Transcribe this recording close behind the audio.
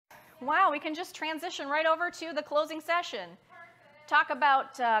wow, we can just transition right over to the closing session. Talk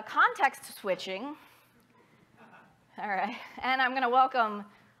about context switching. All right, and I'm going to welcome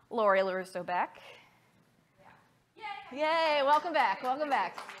Lori LaRusso back. Yay, welcome back, welcome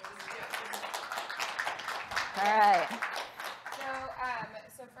back. All right.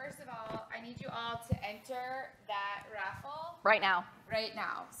 So first of all, I need you all to enter that raffle. Right now. Right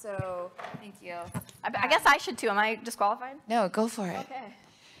now. So thank you. I guess I should too. Am I disqualified? No, go for it.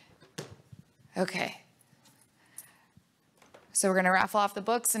 Okay. Okay. So we're going to raffle off the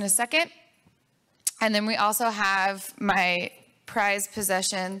books in a second. And then we also have my prized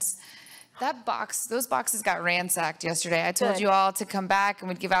possessions. That box, those boxes got ransacked yesterday. I told you all to come back and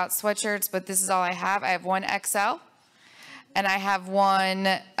we'd give out sweatshirts, but this is all I have. I have one XL, and I have one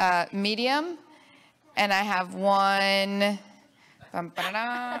medium, and I have one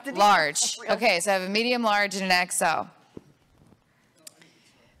large. Okay, so I have a medium, large, and an XL.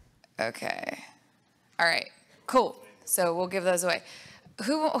 Okay. All right, cool. So we'll give those away.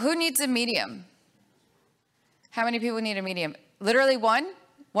 Who needs a medium? How many people need a medium? Literally one?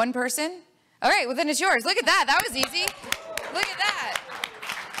 One person? All right, well then it's yours. Look at that, that was easy. Look at that.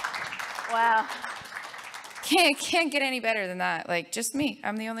 Wow. Can't get any better than that. Like, just me,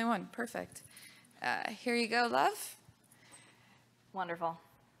 I'm the only one, perfect. Here you go, love. Wonderful.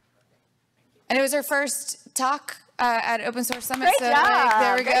 And it was her first talk at Open Source Summit. Great so job. Like,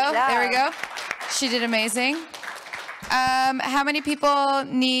 there we Great go, job. there we go. She did amazing. How many people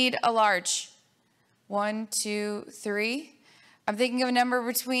need a large? 1, 2, 3. I'm thinking of a number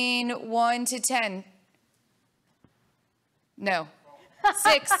between 1 to 10. No.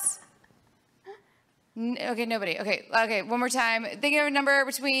 6. Okay, nobody. Okay, one more time. Thinking of a number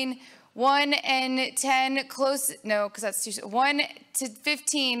between 1 and 10, close. No, because that's too. 1 to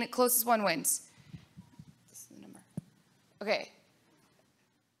 15, closest one wins. This is the number. Okay.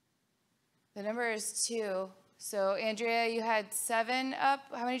 The number is 2. So, Andrea, you had 7 up.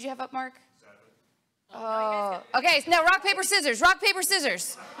 How many did you have up, Mark? Oh, okay, so now rock, paper, scissors. Rock, paper,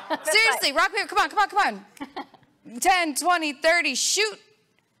 scissors. Seriously, rock, paper, come on. 10, 20, 30, shoot.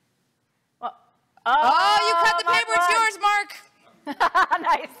 Well, you cut the paper, it's yours, Mark.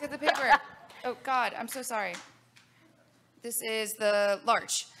 Nice. Cut the paper. Oh, God, I'm so sorry. This is the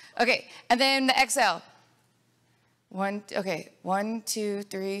large. Okay, and then the XL. 1, 2,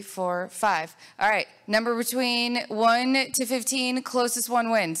 3, 4, 5. All right, number between 1 to 15, closest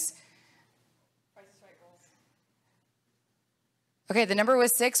one wins. Okay, the number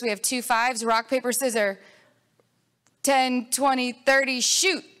was 6. We have 2 5s. Rock, paper, scissors. 10, 20, 30,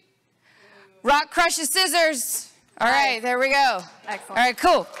 shoot. Rock crushes scissors. All right, there we go. Excellent. All right,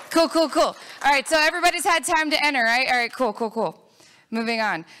 cool. All right, so everybody's had time to enter, right? All right, cool. Moving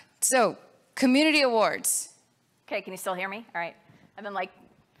on. So, community awards. Okay, can you still hear me? All right. I've been like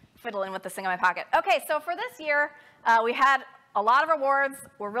fiddling with this thing in my pocket. Okay, so for this year, we had a lot of awards.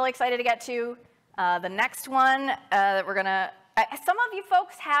 We're really excited to get to the next one that we're going to. Some of you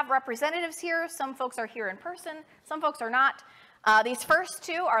folks have representatives here. Some folks are here in person. Some folks are not. These first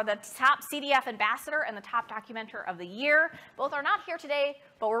 2 are the top CDF ambassador and the top documenter of the year. Both are not here today,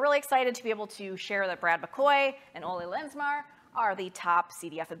 but we're really excited to be able to share that Brad McCoy and Ole Lensmar are the top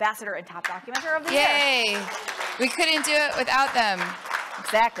CDF ambassador and top documenter of the year. Yay! We couldn't do it without them.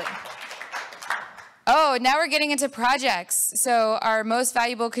 Exactly. Oh, now we're getting into projects. So our most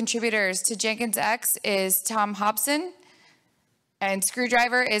valuable contributors to Jenkins X is Tom Hobson, and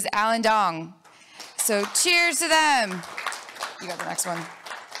Screwdriver is Alan Dong. So cheers to them. You got the next one.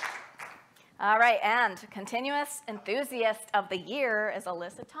 All right, and Continuous Enthusiast of the Year is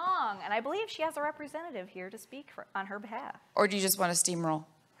Alyssa Tong, and I believe she has a representative here to speak on her behalf. Or do you just want to steamroll?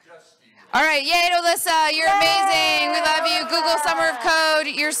 Just steamroll. All right, yay, Alyssa, you're amazing. We love you. Google Summer of Code,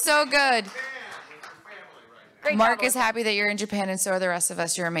 you're so good. Great Mark job, is happy that you're in Japan, and so are the rest of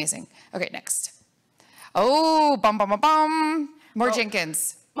us. You're amazing. Okay, next. Oh, bum. More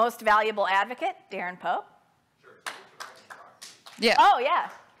Jenkins. Most Valuable Advocate, Darren Pope. Sure. Yeah. Oh, yeah.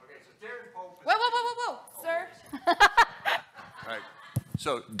 Okay, so Darren Pope. Whoa, sir. All right.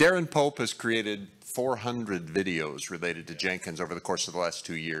 So Darren Pope has created 400 videos related to Jenkins over the course of the last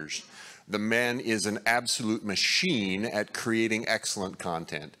 2 years. The man is an absolute machine at creating excellent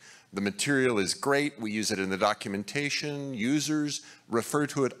content. The material is great. We use it in the documentation. Users refer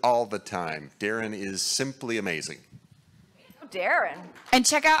to it all the time. Darren is simply amazing. Darren. And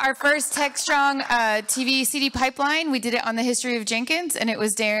check out our first TechStrong TV CD pipeline. We did it on the history of Jenkins, and it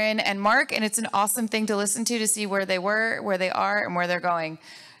was Darren and Mark, and it's an awesome thing to listen to see where they were, where they are, and where they're going.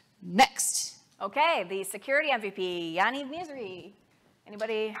 Next. Okay, the security MVP, Yaniv Mizri.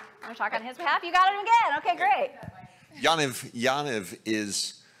 Anybody want to talk on his behalf? You got him again. Okay, great. Yaniv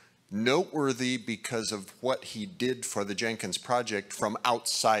is noteworthy because of what he did for the Jenkins project from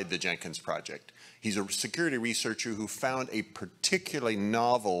outside the Jenkins project. He's a security researcher who found a particularly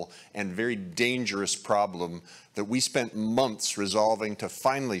novel and very dangerous problem that we spent months resolving to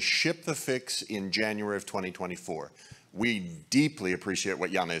finally ship the fix in January of 2024. We deeply appreciate what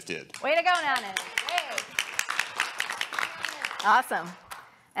Yanez did. Way to go, Yanez. Awesome.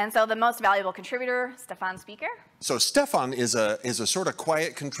 And so the most valuable contributor, Stefan Speaker. So Stefan is a sort of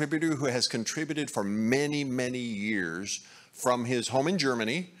quiet contributor who has contributed for many, many years from his home in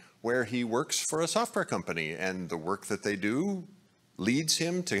Germany, where he works for a software company, and the work that they do leads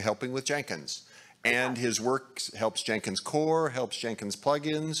him to helping with Jenkins. And his work helps Jenkins core, helps Jenkins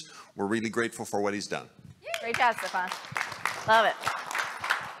plugins. We're really grateful for what he's done. Great job, Stefan. Love it.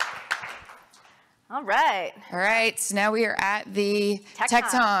 All right. All right, so now we are at the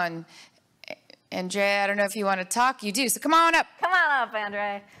Tecton. Andrea, I don't know if you want to talk. You do, so come on up. Come on up,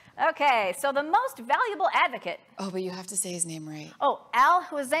 Andre. Okay, so the most valuable advocate. Oh, but you have to say his name right. Oh, Al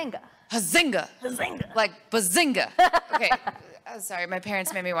Huizenga. Huizenga. Huizenga. Like bazinga. Okay, sorry, my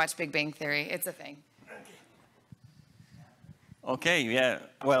parents made me watch Big Bang Theory. It's a thing. Okay, yeah,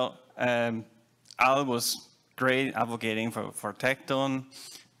 well, Al was great advocating for Tecton,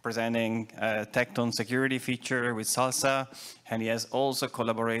 presenting Tecton security feature with Salsa, and he has also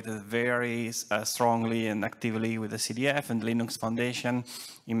collaborated very strongly and actively with the CDF and Linux Foundation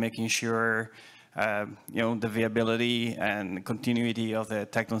in making sure the viability and continuity of the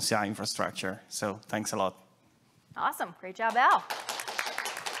Tecton CI infrastructure. So thanks a lot. Awesome, great job, Al.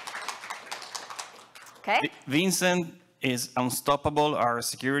 Okay. Vincent is unstoppable. Our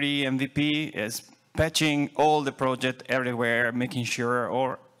security MVP is patching all the project everywhere, making sure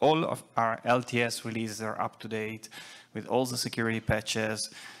all of our LTS releases are up to date with all the security patches,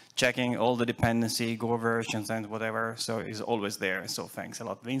 checking all the dependency, Go versions and whatever. So he's always there. So thanks a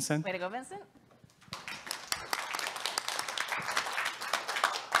lot, Vincent. Way to go, Vincent.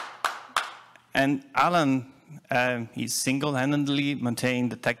 And Alan, he's single-handedly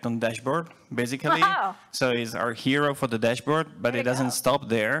maintained the Tecton dashboard, basically. Wow. So he's our hero for the dashboard, but it doesn't stop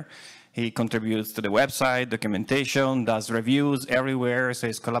there. He contributes to the website, documentation, does reviews everywhere, so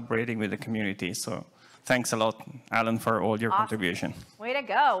he's collaborating with the community. So thanks a lot, Alan, for all your contribution. Way to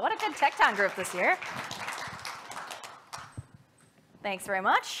go. What a good Tecton group this year. Thanks very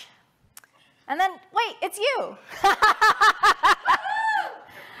much. And then, wait, it's you.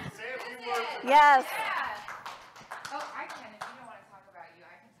 Yes. Oh, I can. If you don't want to talk about you,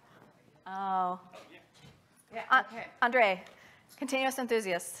 I can talk about you. Oh. Yeah, okay. Andre, continuous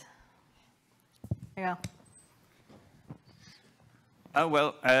enthusiast. There you go.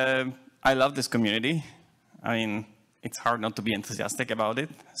 Well, I love this community. I mean, it's hard not to be enthusiastic about it.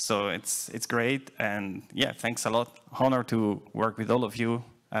 So it's great. And yeah, thanks a lot. Honor to work with all of you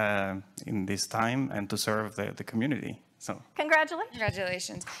in this time and to serve the community. So Congratulations.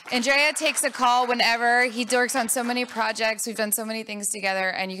 Congratulations. Andrea takes a call whenever. He works on so many projects. We've done so many things together,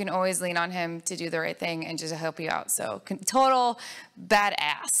 and you can always lean on him to do the right thing and just help you out. So total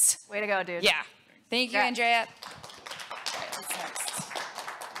badass. Way to go, dude. Yeah. Thank you, Congrats. Andrea. All right, what's next?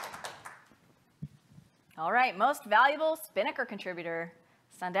 All right, most valuable Spinnaker contributor,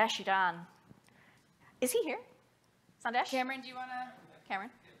 Sandesh Shidan. Is he here? Sandesh? Cameron, do you want to? Cameron?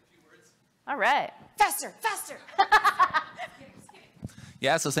 All right. Faster, faster.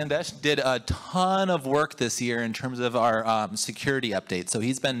 Yeah, so Sandesh did a ton of work this year in terms of our security updates. So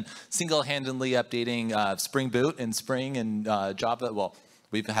he's been single-handedly updating Spring Boot and Spring and Java. Well,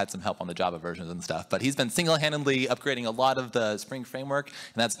 we've had some help on the Java versions and stuff, but he's been single-handedly upgrading a lot of the Spring framework,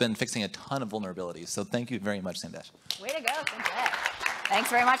 and that's been fixing a ton of vulnerabilities. So thank you very much, Sandesh. Way to go, Sandesh. Thanks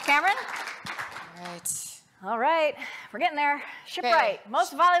very much, Cameron. All right. All right, we're getting there. Shipwright,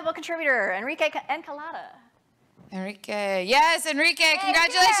 most valuable contributor, Enrique Encalada. Enrique. Yes, Enrique.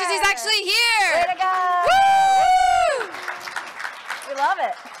 Congratulations. here. He's actually here. Way to go. Woo! We love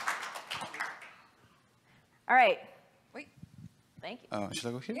it. All right. Wait. Thank you. Should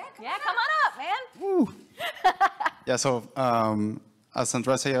I go here? Yeah, come on up, man. Yeah, so as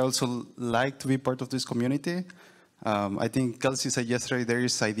Andrea said, I also like to be part of this community. I think Kelsey said yesterday there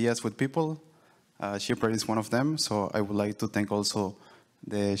is ideas with people. Shipwright is one of them, so I would like to thank also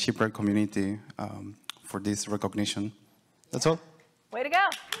the Shipwright community for this recognition. That's all. Way to go.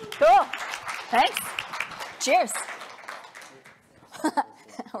 Cool. Thanks. Cheers.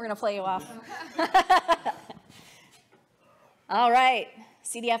 We're going to play you off. All right.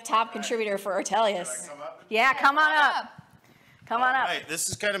 CDF top contributor for Ortelius. Yeah, come on up. Come on up. Right, this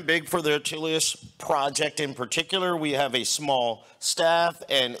is kind of big for the Ortelius project in particular. We have a small staff,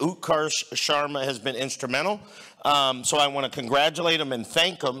 and Utkarsh Sharma has been instrumental. So I want to congratulate him and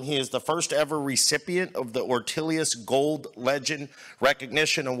thank him. He is the first ever recipient of the Ortelius Gold Legend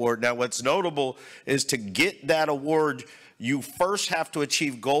Recognition Award. Now, what's notable is to get that award, you first have to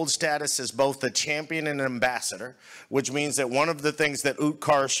achieve gold status as both a champion and an ambassador, which means that one of the things that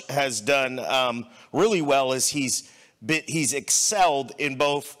Utkarsh has done really well is he's excelled in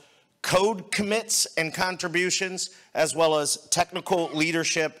both code commits and contributions, as well as technical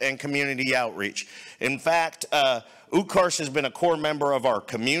leadership and community outreach. In fact, Utkarsh has been a core member of our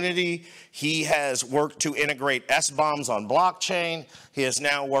community. He has worked to integrate S-bombs on blockchain. He is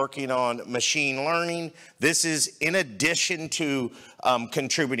now working on machine learning. This is in addition to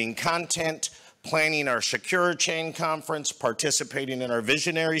contributing content, planning our Secure Chain conference, participating in our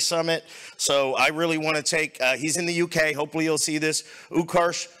Visionary Summit. So I really want to take, he's in the UK, hopefully you'll see this.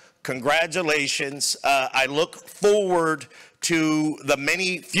 Utkarsh, congratulations. I look forward to the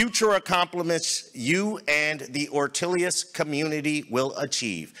many future accomplishments you and the Ortelius community will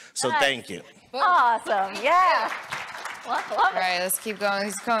achieve. So thank you. Awesome, yeah. Love All it. right, let's keep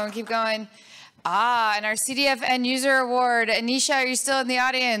going, keep going. And our CDF End User Award. Anisha, are you still in the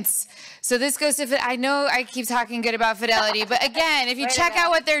audience? So this goes to, I know I keep talking good about Fidelity, but again, if you check out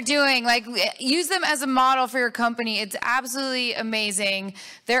what they're doing, like use them as a model for your company. It's absolutely amazing.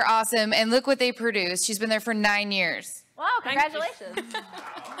 They're awesome. And look what they produced. She's been there for 9 years. Wow, congratulations.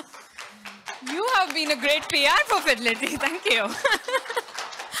 You have been a great PR for Fidelity. Thank you.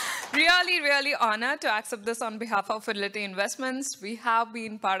 Really, really honored to accept this on behalf of Fidelity Investments. We have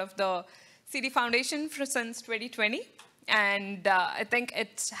been part of the CD Foundation since 2020. And I think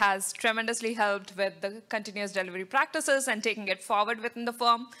it has tremendously helped with the continuous delivery practices and taking it forward within the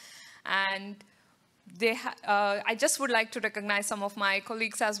firm. And I just would like to recognize some of my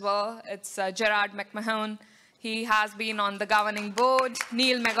colleagues as well. It's Gerard McMahon. He has been on the governing board,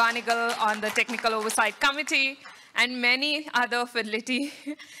 Neil McGonigal on the technical oversight committee, and many other Fidelity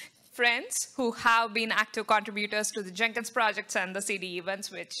friends who have been active contributors to the Jenkins projects and the CD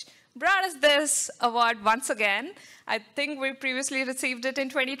events, which brought us this award once again. I think we previously received it in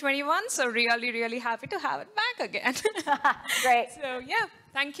 2021, so really, really happy to have it back again. Great. So yeah,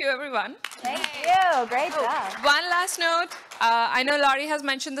 thank you, everyone. Thank you. Great job. One last note. I know Laurie has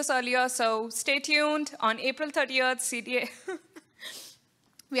mentioned this earlier, so stay tuned. On April 30th,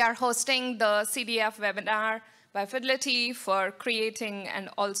 we are hosting the CDF webinar by Fidelity for creating and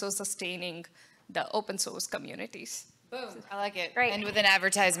also sustaining the open source communities. Boom. I like it. Great. End with an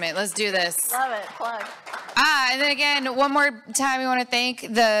advertisement. Let's do this. Love it. Plug. And then again, one more time, we want to thank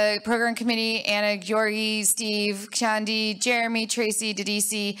the program committee, Anna, Georgi, Steve, Chandi, Jeremy, Tracy,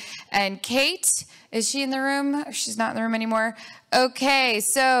 Didisi, and Kate. Is she in the room? She's not in the room anymore. Okay,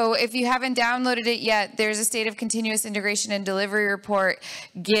 so if you haven't downloaded it yet, there's a State of Continuous Integration and Delivery report.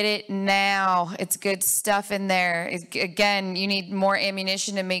 Get it now. It's good stuff in there. Again, you need more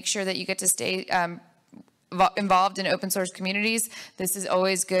ammunition to make sure that you get to stay involved in open source communities. This is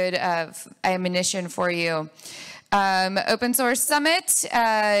always good ammunition for you. Open Source Summit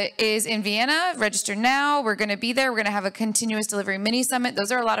is in Vienna. Register now. We're going to be there. We're going to have a continuous delivery mini summit.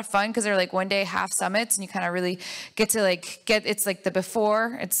 Those are a lot of fun because they're like one day half summits, and you kind of really get to it's like the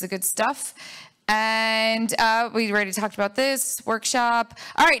before. It's the good stuff. And we already talked about this workshop.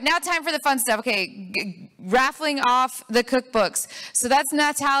 All right, now time for the fun stuff. Okay, raffling off the cookbooks. So that's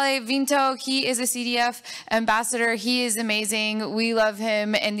Natale Vinto. He is a CDF ambassador. He is amazing. We love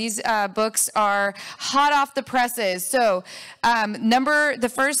him. And these books are hot off the presses. So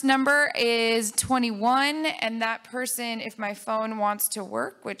the first number is 21. And that person, if my phone wants to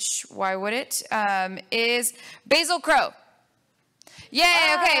work, which why would it, is Basil Crow.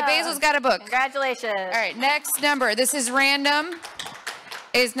 Yay, okay, Basil's got a book. Congratulations. All right, next number, this is random,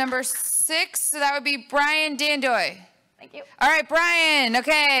 is number 6, so that would be Brian Dandoy. Thank you. All right, Brian,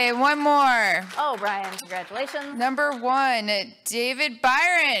 okay, one more. Oh, Brian, congratulations. Number 1, David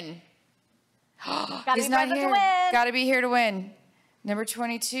Byron. He's not here. Gotta be here to win. Number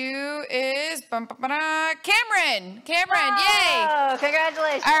 22 is Cameron. Cameron, yay! Oh,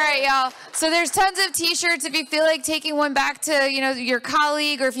 congratulations. All right, y'all. So there's tons of t-shirts. If you feel like taking one back to, your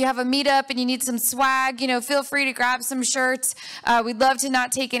colleague, or if you have a meetup and you need some swag, feel free to grab some shirts. We'd love to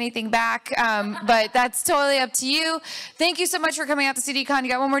not take anything back, but that's totally up to you. Thank you so much for coming out to cdCon. You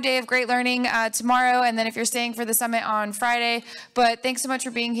got one more day of great learning tomorrow, and then if you're staying for the summit on Friday. But thanks so much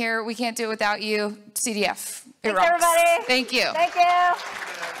for being here. We can't do it without you. CDF. Thanks, everybody. Thank you. Thank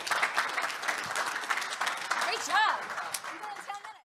you.